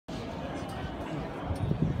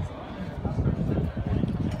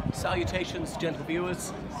Salutations, gentle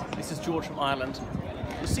viewers. This is George from Ireland.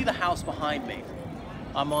 You see the house behind me.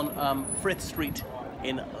 I'm on Frith Street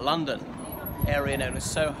in London, area known as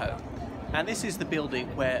Soho. And this is the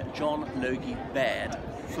building where John Logie Baird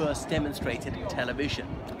first demonstrated television.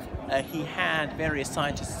 He had various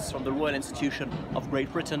scientists from the Royal Institution of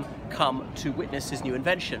Great Britain come to witness his new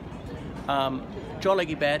invention. John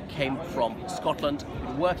Logie Baird came from Scotland,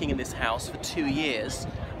 working in this house for 2 years,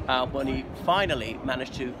 when he finally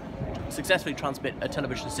managed to successfully transmit a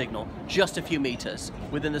television signal just a few meters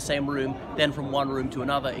within the same room. Then from one room to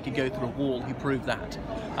another it could go through a wall. He proved that.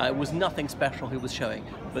 It was nothing special he was showing,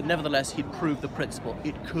 but nevertheless he'd proved the principle.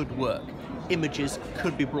 It could work. Images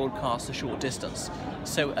could be broadcast a short distance.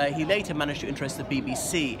 So he later managed to interest the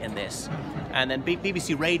BBC in this, and then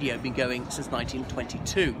BBC Radio had been going since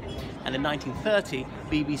 1922, and in 1930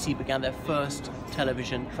 BBC began their first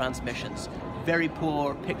television transmissions. Very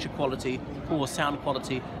poor picture quality, poor sound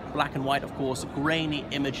quality, black and white of course, grainy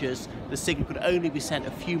images. The signal could only be sent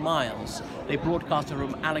a few miles. They broadcasted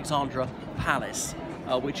from Alexandra Palace,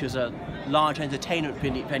 which is a large entertainment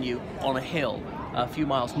venue on a hill a few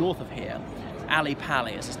miles north of here. Ali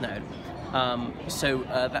Pali as it's known.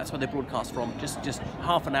 That's where they broadcast from, just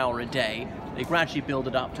half an hour a day. They gradually built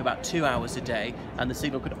it up to about 2 hours a day, and the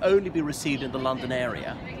signal could only be received in the London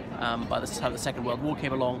area. By the time the Second World War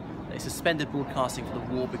came along, they suspended broadcasting for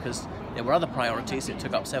the war because there were other priorities. It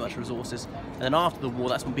took up so much resources. And then after the war,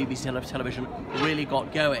 that's when BBC television really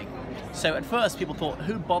got going. So at first people thought,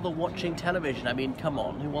 who bother watching television? I mean, come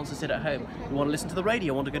on, who wants to sit at home? Who want to listen to the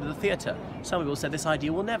radio, want to go to the theatre? Some people said this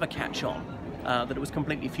idea will never catch on, that it was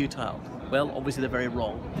completely futile. Well, obviously they're very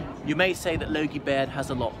wrong. You may say that Logie Baird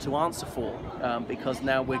has a lot to answer for, because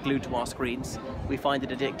now we're glued to our screens. We find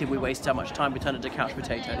it addictive, we waste so much time, we turn into couch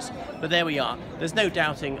potatoes. But there we are. There's no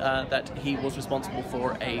doubting that he was responsible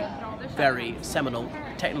for a very seminal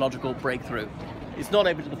technological breakthrough. It's not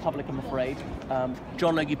open to the public, I'm afraid.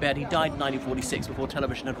 John Logie Baird, he died in 1946 before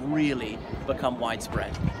television had really become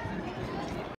widespread.